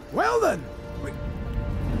 Well then.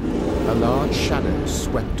 A large shadow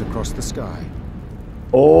swept across the sky.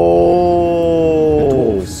 The Oh.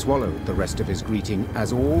 dwarf swallowed the rest of his greeting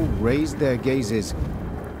as all raised their gazes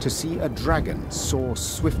to see a dragon soar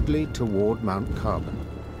swiftly toward Mount Carbon.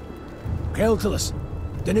 Keltulus.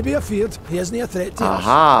 Dinna be afeard, he isn't a threat to us.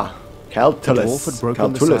 Aha. The dwarf had Keltulus.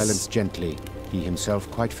 broken the silence gently, he himself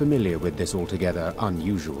quite familiar with this altogether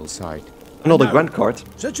unusual sight. Another Now, Gwent card.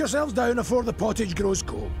 Sit yourselves down afore the pottage grows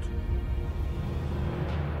cold.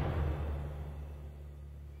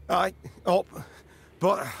 Aye, up,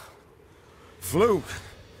 but... Fluke.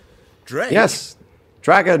 Drake. Yes.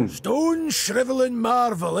 Dragon. Stone shrivelling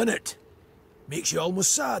marvel, innit? Makes you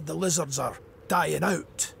almost sad the lizards are dying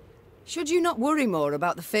out. Should you not worry more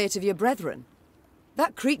about the fate of your brethren?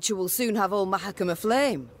 That creature will soon have all Mahakam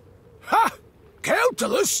aflame. Ha!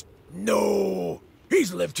 Keltulus? No!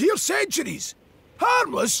 He's lived here centuries.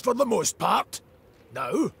 Harmless for the most part.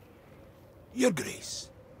 Now, your grace.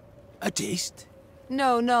 A taste?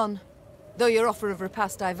 No, none. Though your offer of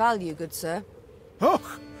repast I value, good sir.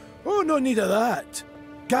 Oh, no need of that.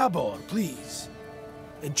 Gabor, please.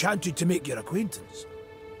 Enchanted to make your acquaintance.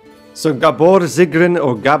 So Gabor Zigrin,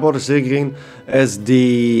 or Gabor Zigrin, is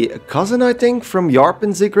the cousin, I think, from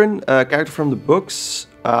Yarpen Zigrin, a character from the books.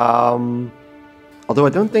 Although I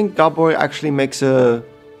don't think Gabor actually makes an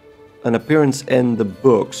appearance in the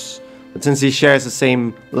books. But since he shares the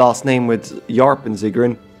same last name with Yarpen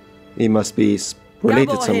Zigrin, he must be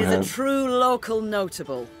related Gabor somehow. is a true local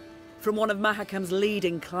notable, from one of Mahakam's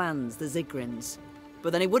leading clans, the Zigrins.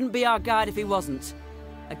 But then he wouldn't be our guide if he wasn't.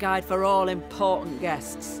 A guide for all important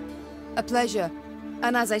guests. A pleasure.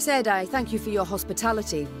 And as I said, I thank you for your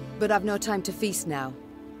hospitality, but I've no time to feast now.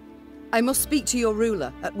 I must speak to your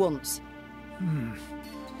ruler at once.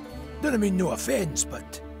 Don't mean no offence,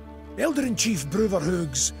 but Elder-in-Chief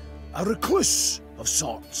Bruverhoogs a recluse of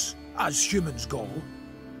sorts, as humans go.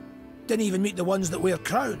 Didn't even meet the ones that wear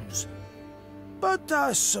crowns. But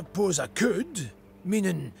I suppose I could.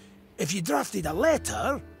 Meaning, if you drafted a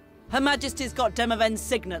letter... Her Majesty's got Demavend's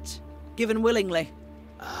signet, given willingly.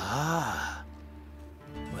 Ah.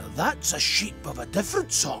 Well, that's a sheep of a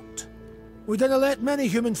different sort. We didn't let many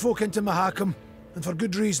human folk into Mahakam, and for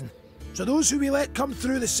good reason. So those who we let come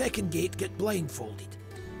through the second gate get blindfolded.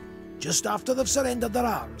 Just after they've surrendered their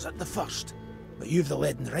arms at the first. But you've the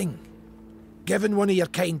leaden ring. Given one of your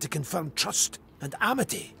kind to confirm trust and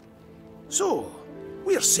amity. So,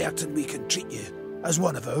 we're certain we can treat you as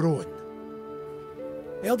one of our own.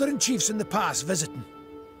 Elder-in-Chief's in the pass visiting.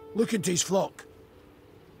 Looking to his flock.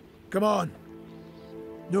 Come on.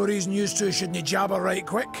 No reason you two shouldn't jabber right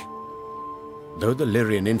quick. Though the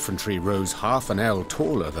Lyrian infantry rose half an ell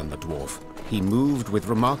taller than the dwarf, he moved with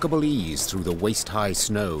remarkable ease through the waist-high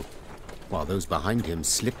snow, while those behind him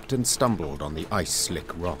slipped and stumbled on the ice-slick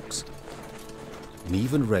rocks.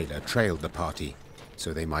 Neve and Rayla trailed the party,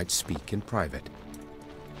 so they might speak in private.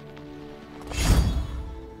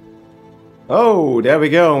 Oh, there we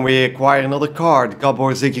go, and we acquire another card,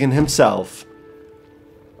 Gabor Zigrin himself.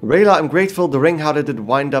 Rayla, I'm grateful. The ring, how did it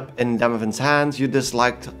wind up in Demavend's hands? You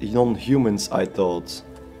disliked non-humans, I thought.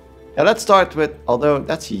 Yeah, let's start with, although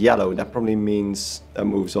that's yellow, that probably means that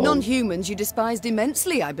moves on. Non-humans you despised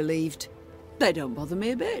immensely, I believed. They don't bother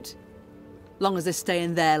me a bit. Long as they stay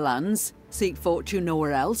in their lands, seek fortune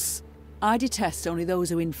nowhere else. I detest only those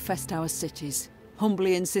who infest our cities,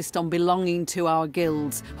 humbly insist on belonging to our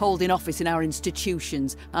guilds, holding office in our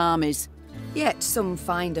institutions, armies. Yet some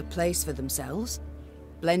find a place for themselves.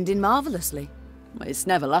 Blend in marvellously. It's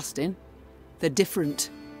never lasting. They're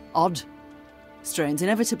different, odd. Strain's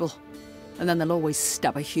inevitable. And then they'll always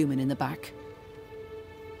stab a human in the back.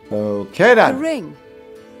 Okay then. The ring.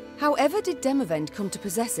 However did Demavend come to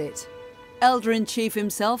possess it? Elder-in-Chief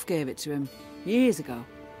himself gave it to him, years ago.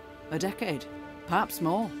 A decade, perhaps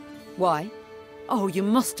more. Why? Oh, you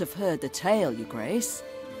must have heard the tale, Your Grace.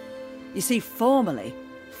 You see, formerly,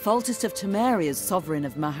 Foltest of Temeria's sovereign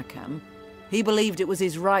of Mahakam, he believed it was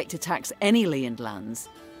his right to tax any Leand lands,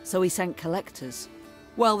 so he sent collectors.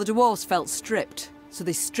 Well, the dwarves felt stripped, so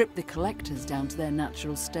they stripped the collectors down to their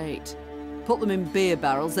natural state. Put them in beer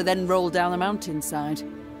barrels, they then rolled down the mountainside.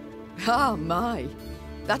 Ah, my.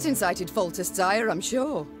 That incited Foltest's ire, I'm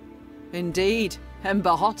sure. Indeed,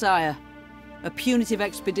 Ember hot ire. A punitive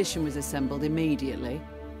expedition was assembled immediately.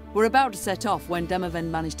 We're about to set off when Demavend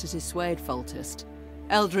managed to dissuade Foltest.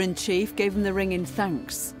 Elder-in-Chief gave him the ring in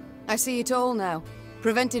thanks. I see it all now.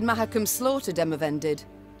 Prevented Mahakam's slaughter, Demavend did.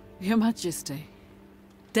 Your Majesty,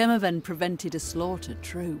 Demavend prevented a slaughter,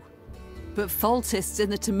 true. But Foltest's in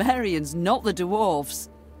the Temerians, not the dwarves.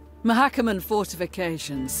 Mahakam and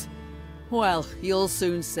fortifications. Well, you'll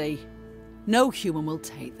soon see. No human will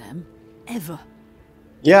take them, ever.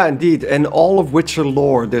 Yeah, indeed. In all of Witcher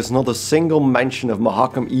lore, there's not a single mention of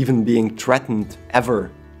Mahakam even being threatened,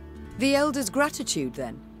 ever. The Elder's gratitude,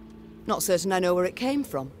 then? Not certain I know where it came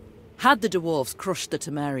from. Had the dwarves crushed the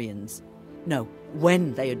Temerians? No,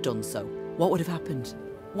 when they had done so, what would have happened?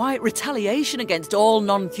 Why, retaliation against all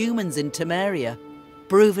non-humans in Temeria.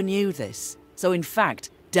 Bruven knew this, so in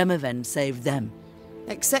fact, Demavend saved them.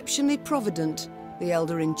 Exceptionally provident, the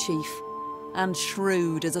Elder-in-Chief. And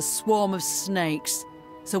shrewd as a swarm of snakes.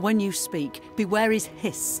 So when you speak, beware his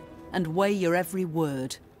hiss, and weigh your every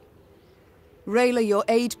word. Rayla, your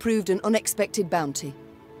aid proved an unexpected bounty.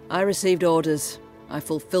 I received orders. I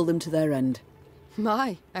fulfilled them to their end.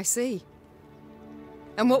 My, I see.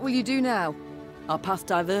 And what will you do now? Our paths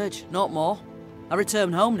diverge, not more. I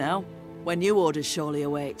return home now, where new orders surely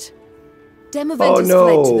await. Demavend has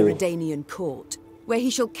fled to the Redanian court, where he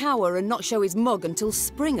shall cower and not show his mug until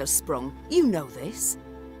spring has sprung. You know this.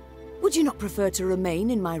 Would you not prefer to remain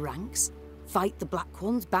in my ranks? Fight the Black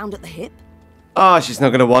Ones bound at the hip? Ah, she's not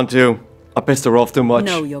gonna want to. I pissed her off too much.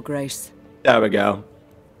 No, Your Grace. There we go.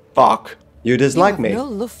 Fuck. You dislike me? You have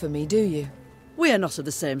no love for me, do you? We are not of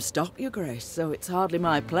the same stock, Your Grace, so it's hardly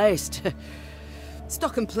my place to...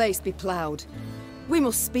 Stock and place be ploughed. We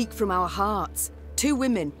must speak from our hearts. Two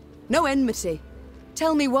women, no enmity.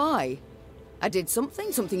 Tell me why. I did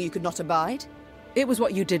something you could not abide. It was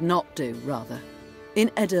what you did not do, rather. In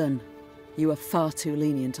Edirn, you were far too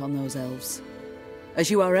lenient on those elves. As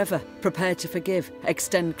you are ever, prepared to forgive,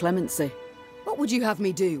 extend clemency. What would you have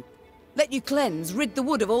me do? Let you cleanse, rid the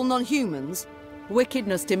wood of all non-humans?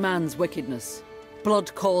 Wickedness demands wickedness.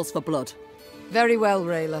 Blood calls for blood. Very well,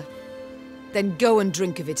 Rayla. Then go and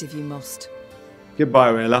drink of it if you must.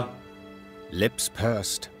 Goodbye, Rayla. Lips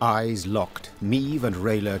pursed, eyes locked, Neve and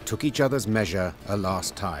Rayla took each other's measure a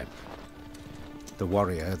last time. The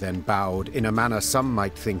warrior then bowed in a manner some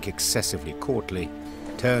might think excessively courtly,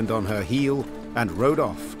 turned on her heel, and rode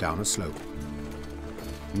off down a slope.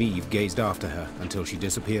 Meve gazed after her until she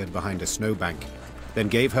disappeared behind a snowbank, then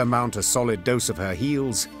gave her mount a solid dose of her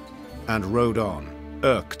heels, and rode on,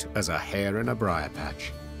 irked as a hare in a briar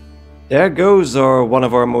patch. There goes one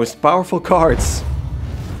of our most powerful cards.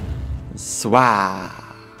 Swah.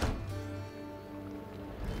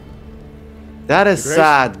 That is Grace?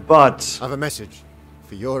 sad, but... I have a message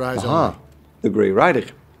for your eyes only. The Grey Rider.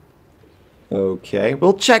 Okay,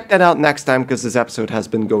 we'll check that out next time because this episode has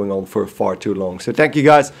been going on for far too long. So thank you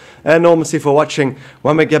guys enormously for watching.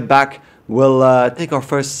 When we get back, we'll take our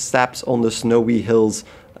first steps on the snowy hills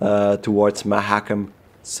towards Mahakam.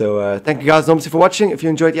 So thank you guys enormously for watching. If you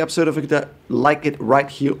enjoyed the episode, don't forget to like it right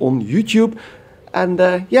here on YouTube. And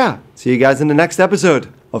yeah, see you guys in the next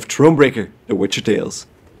episode of Thronebreaker, The Witcher Tales.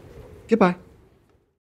 Goodbye.